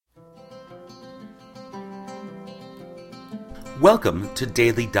Welcome to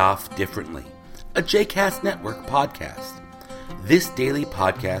Daily Daf Differently, a JCast Network podcast. This daily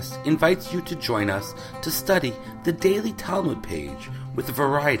podcast invites you to join us to study the daily Talmud page with a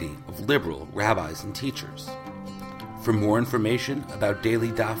variety of liberal rabbis and teachers. For more information about Daily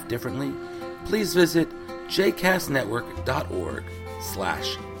Daf Differently, please visit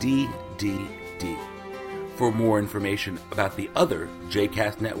jcastnetwork.org/DDD. For more information about the other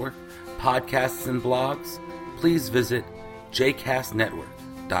JCast Network podcasts and blogs, please visit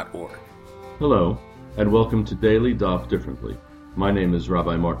jcastnetwork.org. Hello, and welcome to Daily Daf Differently. My name is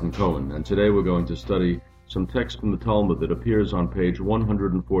Rabbi Martin Cohen, and today we're going to study some text from the Talmud that appears on page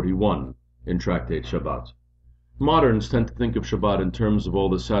 141 in Tractate Shabbat. Moderns tend to think of Shabbat in terms of all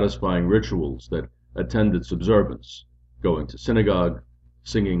the satisfying rituals that attend its observance, going to synagogue,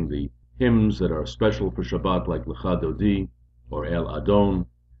 singing the hymns that are special for Shabbat like Lecha Dodi or El Adon,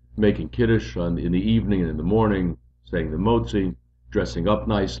 making Kiddush in the evening and in the morning, saying the Motzi, dressing up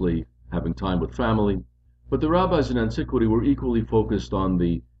nicely, having time with family. But the rabbis in antiquity were equally focused on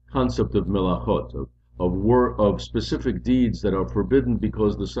the concept of melachot, of specific deeds that are forbidden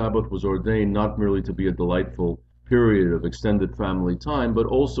because the Sabbath was ordained not merely to be a delightful period of extended family time, but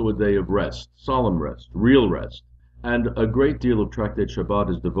also a day of rest, solemn rest, real rest. And a great deal of Tractate Shabbat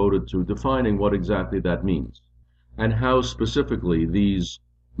is devoted to defining what exactly that means, and how specifically these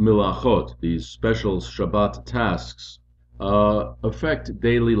milachot, these special Shabbat tasks, affect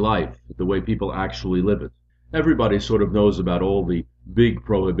daily life, the way people actually live it. Everybody sort of knows about all the big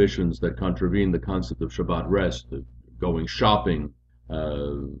prohibitions that contravene the concept of Shabbat rest, going shopping,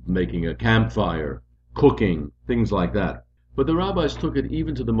 making a campfire, cooking, things like that. But the rabbis took it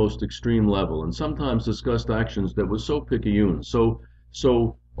even to the most extreme level, and sometimes discussed actions that were so picayune, so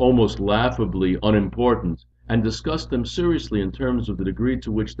almost laughably unimportant, and discussed them seriously in terms of the degree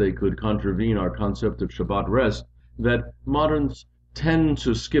to which they could contravene our concept of Shabbat rest, that moderns tend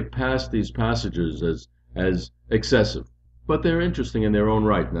to skip past these passages as excessive. But they're interesting in their own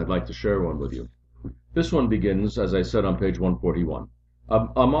right, and I'd like to share one with you. This one begins, as I said, on page 141.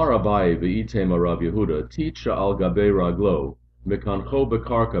 Amar Abaye v'itema Rav Yehuda, teach al gabe raglo, mekancho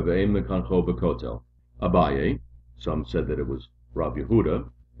bekarka ve'em mekancho bekotel. Abaye, some said that it was Rav Yehuda.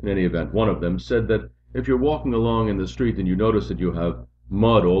 In any event, one of them said that if you're walking along in the street and you notice that you have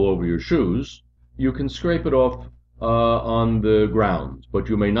mud all over your shoes, you can scrape it off on the ground, but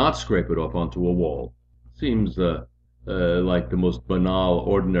you may not scrape it off onto a wall. Seems like the most banal,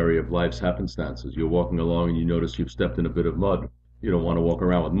 ordinary of life's happenstances. You're walking along and you notice you've stepped in a bit of mud. You don't want to walk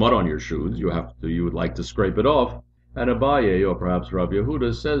around with mud on your shoes. You would like to scrape it off. And Abaye, or perhaps Rav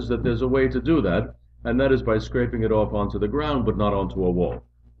Yehuda, says that there's a way to do that, and that is by scraping it off onto the ground, but not onto a wall.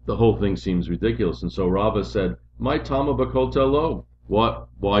 The whole thing seems ridiculous, and so Rava said, "My tama b'kotel lo." What?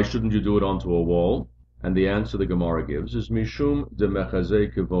 Why shouldn't you do it onto a wall? And the answer the Gemara gives is mishum de mechazeh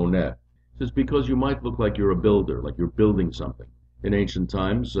kivoneh. It's because you might look like you're a builder, like you're building something. In ancient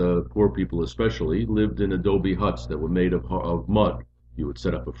times, poor people especially lived in adobe huts that were made of mud. You would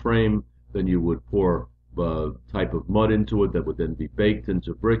set up a frame, then you would pour a type of mud into it that would then be baked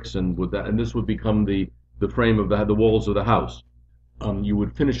into bricks, and this would become the frame of the walls of the house. You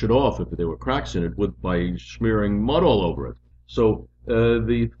would finish it off if there were cracks in it by smearing mud all over it. So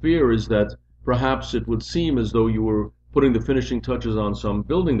the fear is that perhaps it would seem as though you were putting the finishing touches on some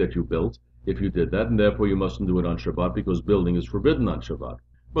building that you built if you did that, and therefore you mustn't do it on Shabbat because building is forbidden on Shabbat.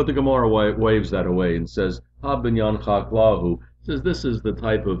 But the Gemara waves that away and says, Ha binyan chaklahu, says this is the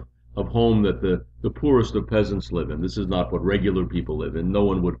type of home that the poorest of peasants live in. This is not what regular people live in. No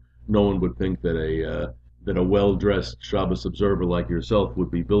one would think that a well-dressed Shabbos observer like yourself would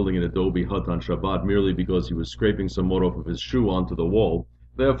be building an adobe hut on Shabbat merely because he was scraping some mud off of his shoe onto the wall.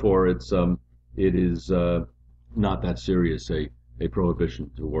 Therefore, it is not that serious a prohibition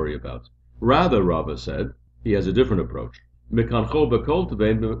to worry about. Rather, Rava said, he has a different approach. Mekancho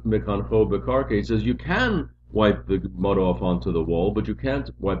bekoltve, mekancho bekarke. He says you can wipe the mud off onto the wall, but you can't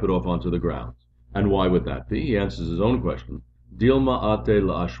wipe it off onto the ground. And why would that be? He answers his own question. Dilma ate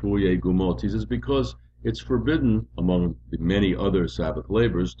la'ashvuye gumot. He says because it's forbidden, among the many other Sabbath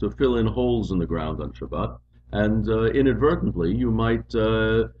labors, to fill in holes in the ground on Shabbat, and inadvertently you might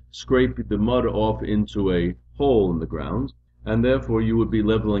scrape the mud off into a hole in the ground, and therefore you would be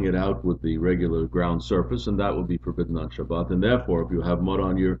leveling it out with the regular ground surface, and that would be forbidden on Shabbat. And therefore, if you have mud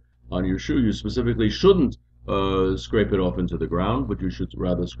on your shoe, you specifically shouldn't scrape it off into the ground, but you should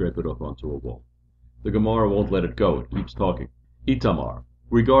rather scrape it off onto a wall. The Gemara won't let it go. It keeps talking. Itamar.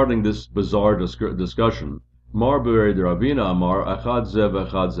 Regarding this bizarre discussion, Mar bered Ravina Amar Achad Ze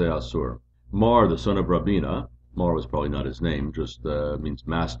v'Achad Ze Asur. Mar, the son of Rabina, Mar was probably not his name, just means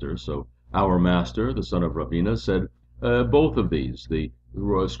master, so our master, the son of Ravina, said, Both of these, the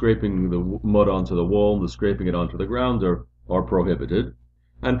scraping the mud onto the wall and the scraping it onto the ground, are prohibited,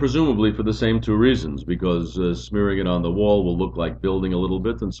 and presumably for the same two reasons, because smearing it on the wall will look like building a little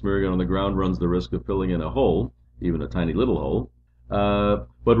bit, and smearing it on the ground runs the risk of filling in a hole, even a tiny little hole.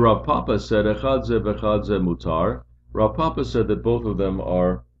 But Rav Papa said, Echad ze v'echad ze mutar. Rav Papa said that both of them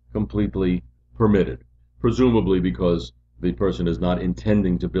are completely permitted, presumably because the person is not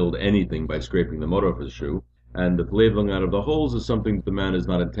intending to build anything by scraping the mud off his shoe, and the leveling out of the holes is something that the man is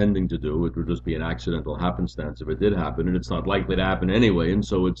not intending to do. It would just be an accidental happenstance if it did happen, and it's not likely to happen anyway, and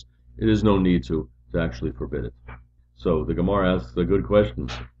so it is no need to actually forbid it. So the Gemara asks a good question.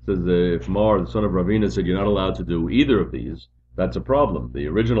 It says if Mar, the son of Ravina, said you're not allowed to do either of these, that's a problem. The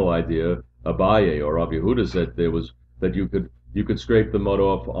original idea, Abaye or Rav Yehuda said that you could scrape the mud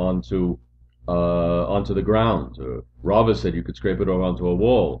off onto the ground. Rava said you could scrape it off onto a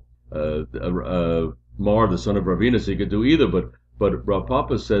wall. Mar, the son of Ravina, said you could do either, but Rav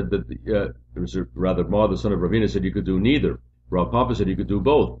Papa said that, Mar, the son of Ravina, said you could do neither. Rav Papa said you could do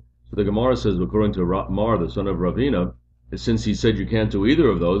both. So the Gemara says, according to Mar, the son of Ravina, since he said you can't do either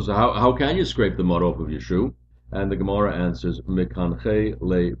of those, how can you scrape the mud off of your shoe? And the Gemara answers, Mekanche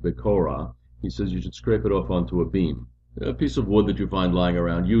le bekora. He says you should scrape it off onto a beam. A piece of wood that you find lying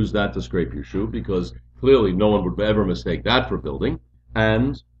around, use that to scrape your shoe, because clearly no one would ever mistake that for building,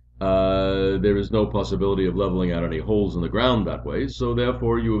 and there is no possibility of leveling out any holes in the ground that way, so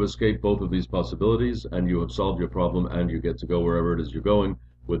therefore you have escaped both of these possibilities, and you have solved your problem, and you get to go wherever it is you're going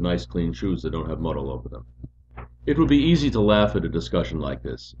with nice clean shoes that don't have mud all over them. It would be easy to laugh at a discussion like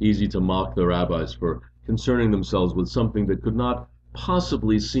this, easy to mock the rabbis for concerning themselves with something that could not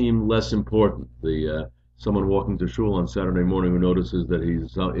possibly seem less important. Someone walking to shul on Saturday morning who notices that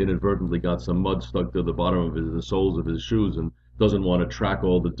he's inadvertently got some mud stuck to the bottom of the soles of his shoes and doesn't want to track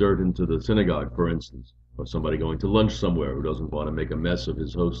all the dirt into the synagogue, for instance, or somebody going to lunch somewhere who doesn't want to make a mess of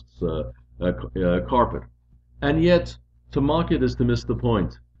his host's carpet. And yet, to mock it is to miss the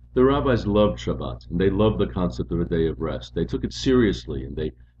point. The rabbis loved Shabbat, and they loved the concept of a day of rest. They took it seriously, and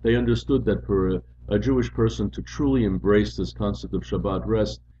they understood that for a Jewish person to truly embrace this concept of Shabbat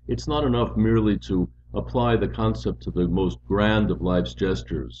rest, it's not enough merely to apply the concept to the most grand of life's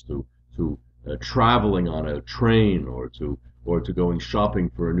gestures, to traveling on a train, or to going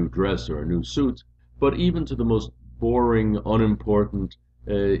shopping for a new dress or a new suit, but even to the most boring, unimportant,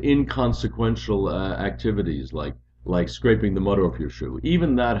 inconsequential activities like scraping the mud off your shoe.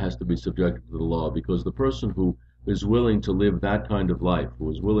 Even that has to be subjected to the law, because the person who is willing to live that kind of life, who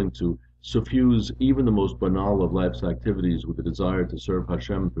is willing to suffuse even the most banal of life's activities with the desire to serve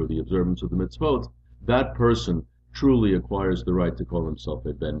Hashem through the observance of the mitzvot, that person truly acquires the right to call himself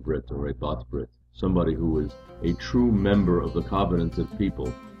a Ben Brit or a Bat Brit, somebody who is a true member of the covenant of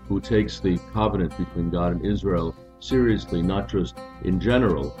people, who takes the covenant between God and Israel seriously, not just in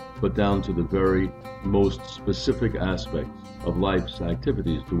general, but down to the very most specific aspects of life's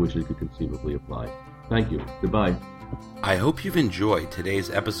activities to which it could conceivably apply. Thank you. Goodbye. I hope you've enjoyed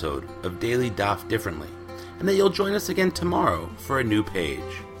today's episode of Daily Daf Differently, and that you'll join us again tomorrow for a new page.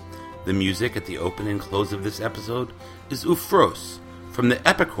 The music at the open and close of this episode is Ufros from the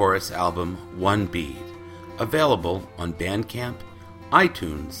Epichorus album One Bead, available on Bandcamp,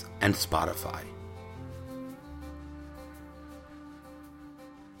 iTunes, and Spotify.